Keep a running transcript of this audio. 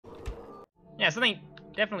Yeah, something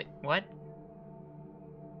definitely... What?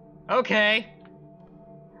 Okay.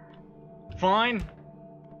 Fine.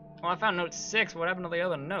 Well, I found note 6. What happened to the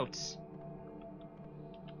other notes?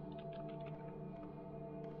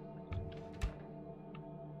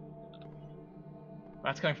 Well,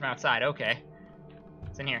 that's coming from outside. Okay.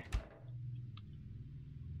 It's in here.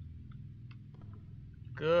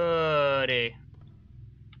 Goody.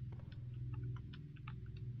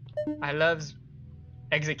 I loves...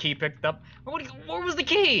 Exit key picked up. Where was the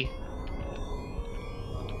key?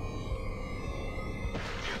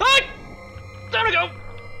 Ah! Time to go!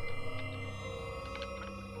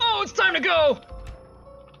 Oh, it's time to go!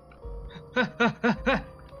 Let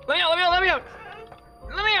me out, let me out, let me out!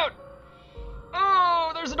 Let me out!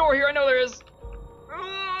 Oh, there's a door here, I know there is.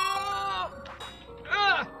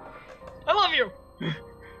 I love you!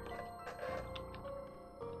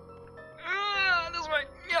 This way,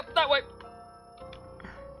 yep, that way.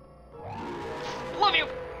 Love you!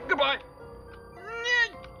 Goodbye!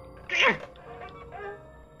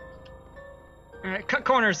 Alright, cut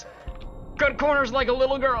corners. Cut corners like a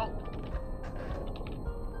little girl.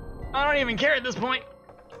 I don't even care at this point.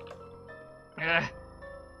 Yeah.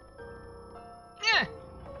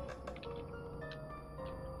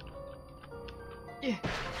 Yeah.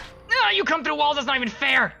 No, you come through walls, that's not even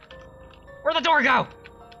fair! Where'd the door go?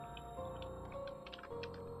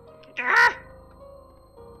 Ah!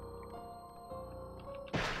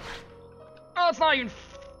 Oh, it's not even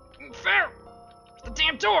fair! It's the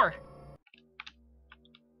damn door!